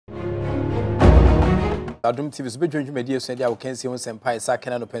Adom TV so bedwonju media so dia wo kansi won sempai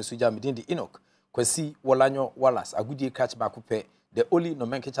sakena no pensu ja medin di Enoch Kwasi Wolanyo Wallace agudie catch back pe the only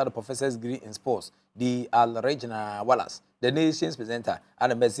nomenclature professor's degree in sports the Al Regina Wallace the nation's presenter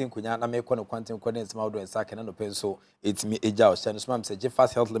and amazing kunya na me kono quantum coordinates ma do sakena no penso etimi eja o channel so am say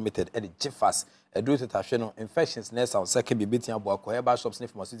Jeffas Health Limited e Jeffas do to tahwe no infections nurse on second be betia bo akoyeba shops ne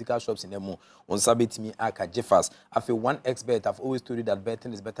pharmaceutical shops in emu on sabetimi aka Jeffas afi one expert I've always told you that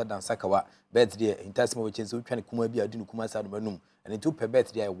betting is better than sakawa bet there in tasmo we chense twa ne kuma bi adu ne kuma sa no manum and into per bet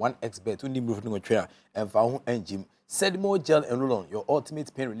there one expert undi move no twa and fa ho engine Sedimo gel and roll-on, your ultimate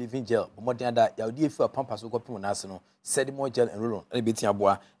pain relieving gel. But more than that, you for a pampas who copy national. Sedimo gel and roll-on. And beating a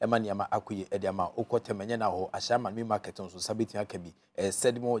boa, Emaniama Akuye, Ediama, Okotemania, or Ashaman, me market on so Sabitia can be a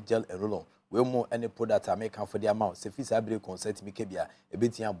Sedimo gel and roll-on. We more any product I make for the amount. Sefis Abbey consent me kebia, a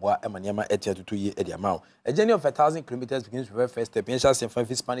beating boa, Emaniama etia to 2 year at the amount. A journey of 1,000 kilometers begins with the first step. Pensions and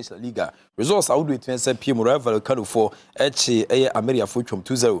 5 Spanish La Liga. Results I would do it when St. Pierre Morava Cadu for H. Ameria Fuchum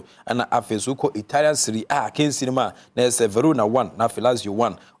 2-0 and Afezuko Italian Serie A, King Cinema. There's a Verona 1, na Lazio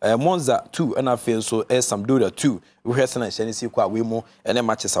 1, Monza 2, and I feel so Sampdoria 2. We have some Chinese kwa wemo, and then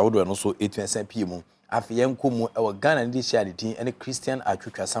matches Saudi and also 8 p.m. After Kumu, our Ghana and this charity, and a Christian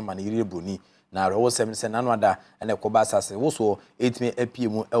Achuka Saman Bruni. Now, Row 7 Sanada and a Kobasa also 8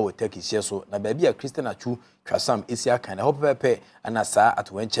 p.m. our Turkish so. Now, baby, a Christian Achu, Trasam, Isia can help her pay, and I saw at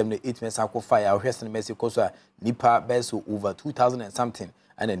when Chemney 8 men fire, our Western Mexico, Nipa Besu over 2,000 and something.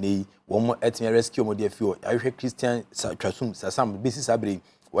 And a one more etime rescue mo dear few. I hear Christian Trasum, Sam, Mrs. Abri,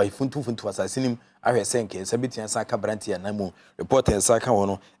 why Funtu assassin, I hear Senke, Sabitian Saka Branti and Namu, reporter Saka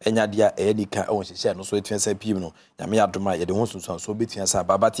Hono, and Yadia Edika, own share no so it was a Pino, Yamia Duma, the Honson, so Bitian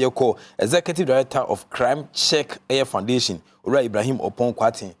Saba, but Yoko, Executive Director of Crime Check Air Foundation, Ura Ibrahim Opon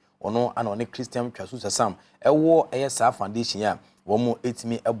Quatin, or no, and on a Christian Trasusa Sam, a war ASR Foundation, ya, one more 8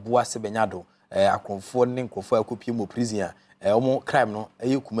 me a boa sebenado, a conforming Kofa Kupimo prison. Omo crime no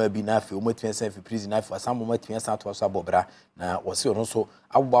eyekuma bi na afi omo 20 fi prison afi asam omo 20 to so abobra na wose ono so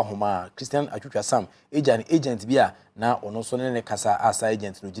abba homa Christian atwatwa sam agent bia na ono so ne kasa asa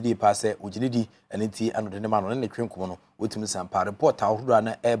agent no gidi pa se oginidi aniti anode ne ma no ne twenkom no wotumi sampa report ahodo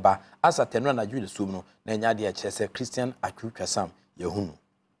na eba asa tenu na jude sum no na nya de chese Christian atwatwa sam yehunu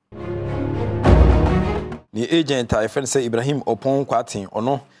ni agent a friend say Ibrahim Opon Kwatin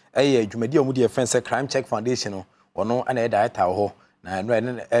ono adwumadi omudi friend say Crime Check Foundation no ono ana director ho na no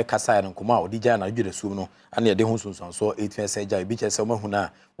ene kasa no kuma odija na dwede sum no ana ye de ho sunsun so 8 ja bi chese mo huna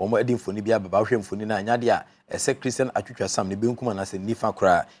wo mo edi mfoni bia baba hwe mfoni na anya de a ese Christian atwatwa sam ne benkuma na se nifa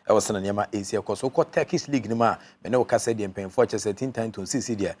kra e wo se na niam esi ekoso ko Turkish League ni ma me ne wo kasa de mpemfo chese 10 time to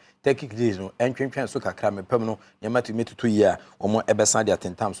 6 dia Turkish League no entwentwen so kakra me pam no niam to metutu yi a wo mo ebesan de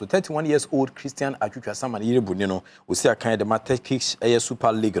atentam so 31 years old Christian atwatwa sam na yire buni no osi akan de ma Turkish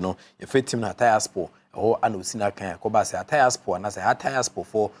Super League no ye fetim na Tayaspor oh ana osina kan ko ba se Tayaspor na se Tayaspor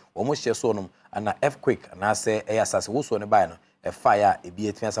for wo mo hye so no ana earthquake na se asase wo so ne ba no e fire e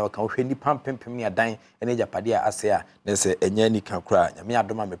bi etia sa kan hwe ni pampempem ne adan ene japade a ase a ne se enya ni kan kra nyame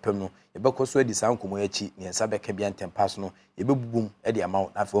adoma mepem no e beko so edi san komo achi ne nsa beka bia ntempa so no e bebubum e de ama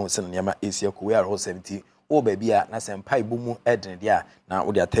na fa se ne ma esi ko we are 70 o ba bia na se mpa ibumu edene dia na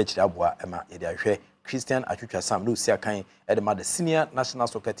wo de attach aboa e ma e de ahwe Christian atwatwa sam no si akan edema the senior national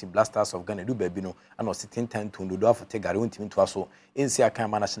soccer team Blasters of Ghana do baby no ana sitting time to do after tegare wontimi to aso ensi akan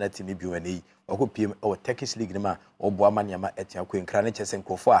ma national team bi wani wako pm o Turkish League ma oboa ma niama etia ko nkra ne chese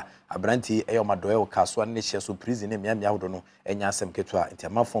nkofo a abranti eyo madoe o kaso ne hye so prison ne mia hodo no enya asem keto a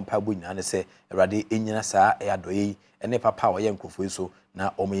ntiama fon pa bo nyina ne se erade enyina saa eyadoye ene papa wo ye nkofo so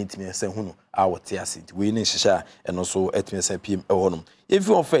na omo yintimi se hunu a wote ase we ne hihya eno so etimi se pm ehonum if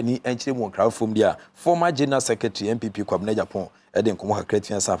you offer ni enchire mu nkra fom dia former general secretary MPP Kwabena Japan eden komo hakra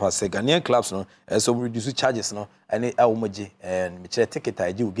tia safa se Ghanaian clubs no so reduce charges no ene awomaje me kire ticket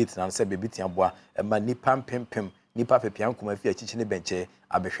aje u gate na se be bitia boa ma nipa pempem nipa pepian koma fi achichi ne benche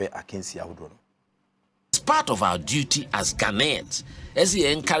abehwe akensi ahodo no. It's part of our duty as Ghanaians as he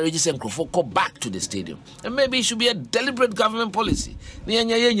encourages them to go back to the stadium. And maybe it should be a deliberate government policy.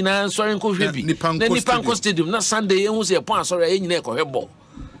 Sorry, Nipanko Stadium, not Sunday, you say a point, sorry, ball.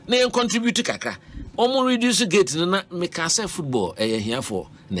 They contribute to Kaka. Almost reduce gate, make us football here for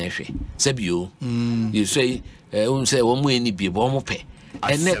Nefe. Sebio, you say, one way any be bomb pay.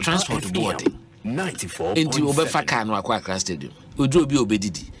 And net transport boarding 94 into Obefakan or Quacker Stadium. Udo be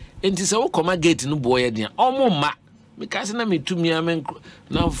obedidi. Enti se wo koma gate no boy dia omo ma because na me tumi amen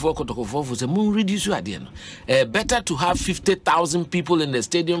na for kotokofo se mun reduce ade no better to have 50,000 people in the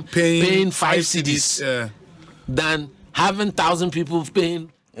stadium paying 5 cedis than having 1,000 people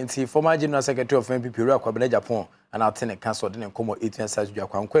paying. Enti former general secretary of MPP Kwabena Japan and I'll tell cancel didn't come 18 size you are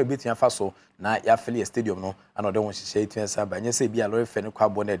quite bit in faso na ya affiliate stadium no and I don't want to say 18 size but you say be a lorry fan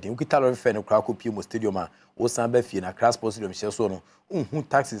crowd bonnet you get a lorry fan crowd Pumo stadium o san be fie na crash stadium share so no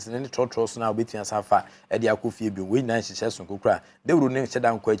taxes and any trotros now bit in safa e dia akofie bi we nan share so kokra they will name share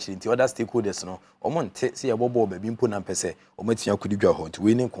down kwa chiri nti other stakeholders no omonte say bobo ba bi mpo na mpese omatia kudidwa ho nti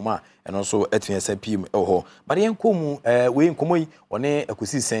we ne nkoma and also etien PM ho but yen komu we nkomo yi one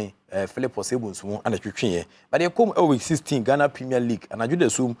akosi sen Philip Osebunsu and a twitwe but they come week 16 Ghana Premier League and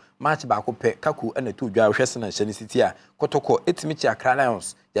ajude sum match ba ko pe kaku and to dwa hwese na Shani City a kotoko etimichi Accra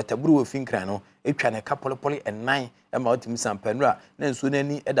Lions yataburu ofinkran no etwa ne kapolopoli and 9 ema otimi sampanura na nso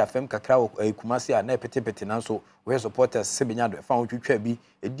nani eda fam kakra Kumasi a na petepete nanso we supporters sebenya do fa twitwa bi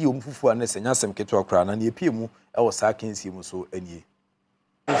edi omfufu a na senyasem keto akra na ne epiemu e wo sa kensi mu so anie.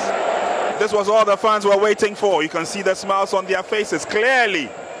 This was all the fans were waiting for. You can see the smiles on their faces clearly.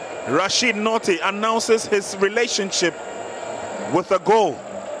 Rashid Norte announces his relationship with the goal.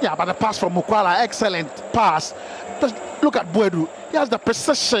 Yeah, but the pass from Mukwala, excellent pass. Just look at Bwedu. He has the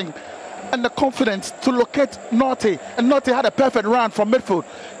precision and the confidence to locate Norte. And Norte had a perfect run from midfield.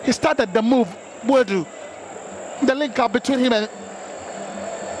 He started the move, Bwedu. The link up between him and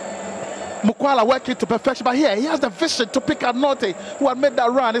Mukwala working to perfection. But here, he has the vision to pick out Norte, who had made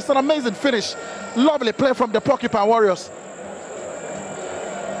that run. It's an amazing finish. Lovely play from the Porcupine Warriors.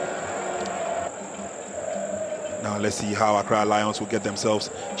 Now let's see how Accra Lions will get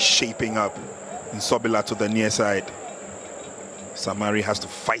themselves shaping up. In Sobila to the near side. Samari has to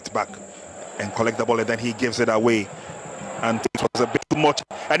fight back and collect the ball, and then he gives it away. And it was a bit too much.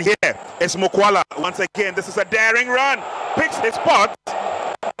 And here is Mukwala. Once again, this is a daring run. Picks his spot.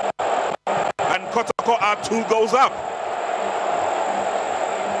 And Kotoko R2 goes up.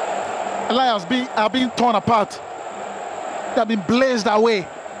 Lions are being torn apart. They have been blazed away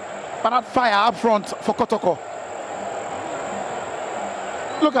by that fire up front for Kotoko.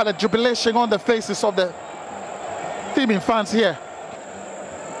 Look at the jubilation on the faces of the teaming fans here.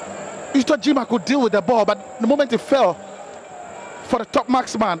 You thought Jima could deal with the ball, but the moment it fell for the top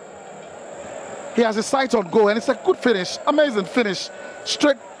marksman, he has his sight on goal, and it's a good finish, amazing finish,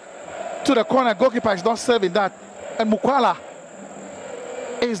 straight to the corner. Goalkeeper is not serving that, and Mukwala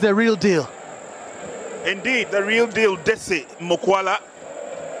is the real deal. Indeed, the real deal, Desi Mukwala.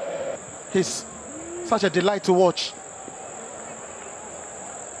 He's such a delight to watch.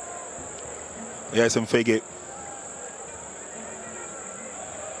 Yes, Mfege.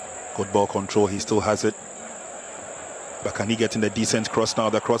 Good ball control, he still has it. But can he get in the decent cross now?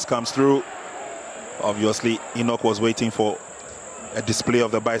 The cross comes through. Obviously, Enoch was waiting for a display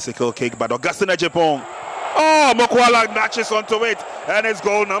of the bicycle kick, but Augustine Ajepong. Oh, Mukwala latches onto it, and it's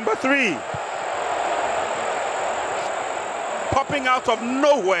goal number 3. Popping out of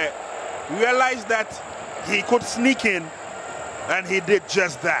nowhere, realized that he could sneak in, and he did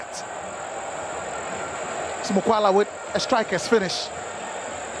just that. So Mukwala with a striker's finish.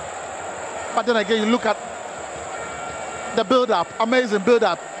 But then again, you look at the build-up, amazing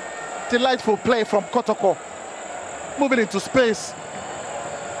build-up, delightful play from Kotoko, moving into space.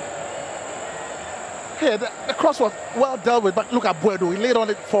 Here, the cross was well dealt with, but look at Bwedu, he laid on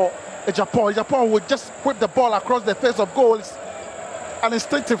it for Japan. Japan would just whip the ball across the face of goal. It's an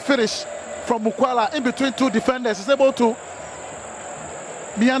instinctive finish from Mukwala in between two defenders. He's able to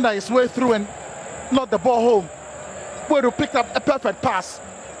meander his way through and knock the ball home. Bwedu picked up a perfect pass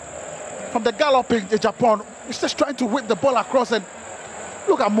from the galloping Japan. He's just trying to whip the ball across, and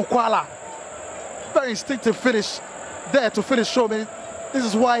look at Mukwala. Very instinctive finish there to finish show me. This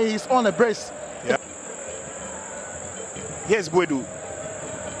is why he's on a brace. Yeah. Here's Bwedu.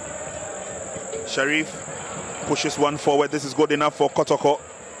 Sharif pushes one forward. This is good enough for Kotoko.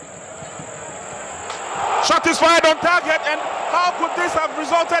 Shot is fired on target, and how could this have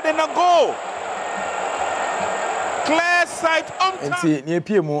resulted in a goal? Clear sight on target. Near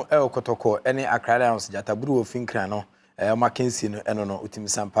PMO El Kotoko, any Accra Lions, Jatabru Finkrano, Mackenzie, and no Utim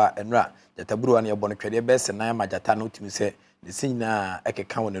Sampa, and Ra, Jatabru and your Bonacre, best and I, Majatano, Timuse, the senior Eke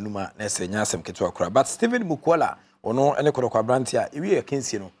Kawan and Numa, Nessa Yasam Ketokra. But Stephen Mukwala, or no, any Kotoko Brantia, if we are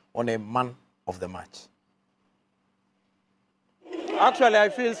Kinsino, on a man of the match. Actually, I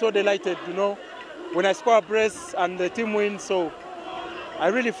feel so delighted, you know, when I score a brace and the team wins, so I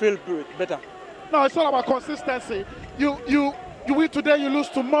really feel better. No, it's all about consistency. You win today, you lose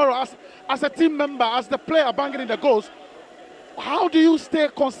tomorrow. As a team member, as the player banging in the goals, how do you stay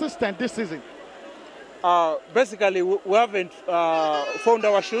consistent this season? Basically, we haven't found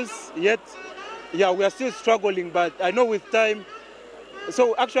our shoes yet. Yeah, we are still struggling, but I know with time.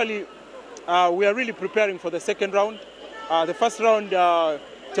 So actually, we are really preparing for the second round. The first round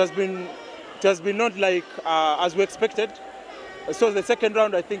has been it has been not like as we expected. So the second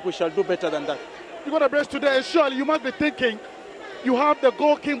round, I think we shall do better than that. You got a brace today, surely you must be thinking you have the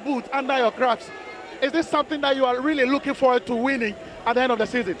Gold King boot under your grasp. Is this something that you are really looking forward to winning at the end of the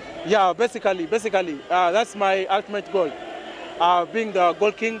season? Yeah, basically, that's my ultimate goal. Being the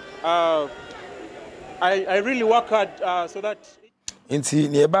Gold King, I really work hard so that. Inti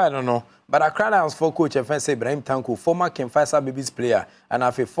nearby, no. But Accra Lions for coach and say Ibrahim Tanko, former Ken Faisal Babies player, and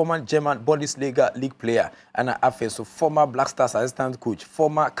a former German Bundesliga league player, and a so former Black Stars assistant coach,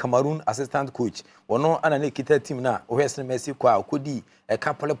 former Cameroon assistant coach. Ono ana ne kita team na Western Messi kwa kodi e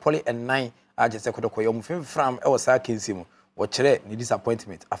ka pole and 9 agese kodoko yom from e was akinsi mu. Wachere ni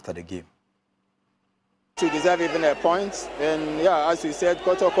disappointment after the game. To deserve even a point, and yeah, as we said,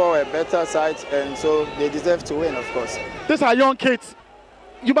 Kotoko a better side, and so they deserve to win, of course. These are young kids.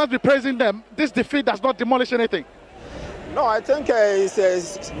 You must be praising them. This defeat does not demolish anything. No, I think it's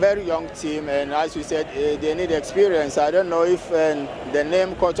a very young team, and as we said, they need experience. I don't know if the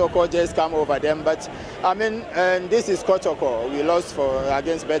name Kotoko just come over them, but I mean, this is Kotoko. We lost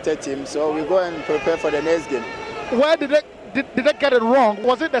against better teams, so we go and prepare for the next game. Where did they get it wrong?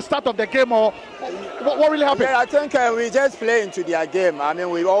 Was it the start of the game, or what really happened? Yeah, I think we just play into their game. I mean,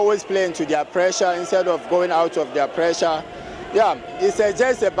 we always play into their pressure instead of going out of their pressure. Yeah, it's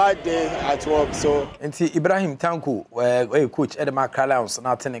just a bad day at work. So, Ibrahim Tanko, coach Edema Lions,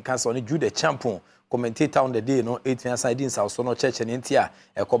 now turning cancer on the champion. Commentator on the day, no 8 years I didn't so no church and Intia,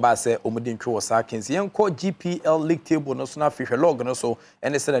 a Kobase, Omudin Cho Sakins, young called GPL League table, no sooner fish log, no so,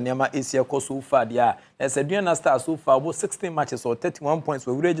 and they said a Yama Asia so far, yeah. And said, Diana Star so far, about 16 matches or 31 points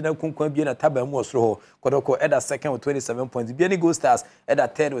with regional Kunko being a tab and was row, Kodoko at a second with 27 points, Biani Go Stars at a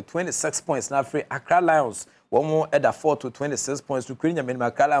third with 26 points, now free Accra Lions. One more at a 4 to 26 points to Queen Yamin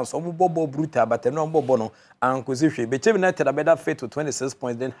Macalans, Omu Bobo Bruta, but a number bono, and Kuzishi. But United a better fit to 26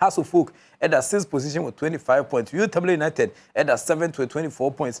 points, then Hasselhoek at a 6th position with 25 points. Utah United at a 7th with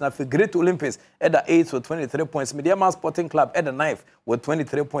 24 points. Now for Great Olympics at the 8th with 23 points. Mediama Sporting Club at the 9th with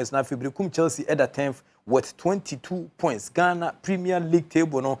 23 points. Now for Bricum Chelsea at the 10th with 22 points. Ghana Premier League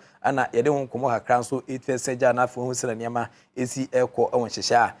table no, and I don't come out so 8 years Seja for Hussein AC Echo and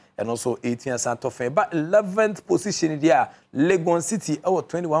Shisha. And also 18 Santo Fe, but 11th position there. Legon City over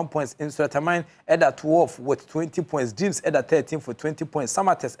 21 points. Instratamine at a 12 with 20 points. James at a 13 for 20 points.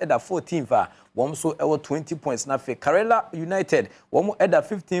 Samates at a 14 for one so over 20 points. Now for Karela United, one more at a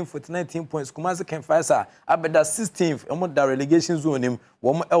 15 for 19 points. Kumasi Kenfaisa at the 16th. Almost the relegation zone him.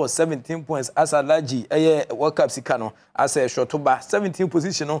 One more over 17 points. As a Laji, World Cup Sikano. As a Shotoba 17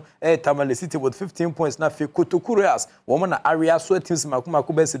 position. Tamale City with 15 points. Now for Kotokurias, one more area so teams Makuma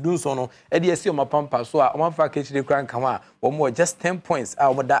Kubesi Dunsono. Ediasi Omapampa so one for Kitchen Crank Kama. One more just 10 points. I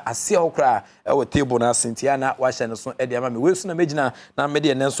would that a cry our table now, Sintiana, Washington, so Eddie Amami Wilson, Imagina, now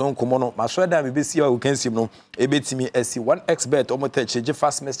Media Nelson Kumono, Maswada, maybe we can see no, a bit to me, SC1X bet, Omotech,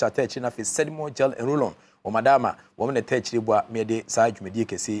 Jeffas Mr. Tech, enough is Sedimo Gel and Rulon, or Madama, woman attached to Mede, Sage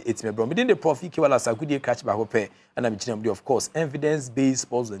Medica, say it's me, bro. Within the profit, you are a good catch by Hope, and I'm generally, of course, evidence based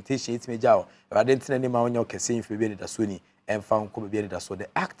presentation, it's me, Jow, I didn't any man your Cassin if we the Sunni and found Kobe. So the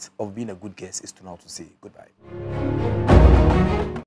act of being a good guest is to know to say goodbye.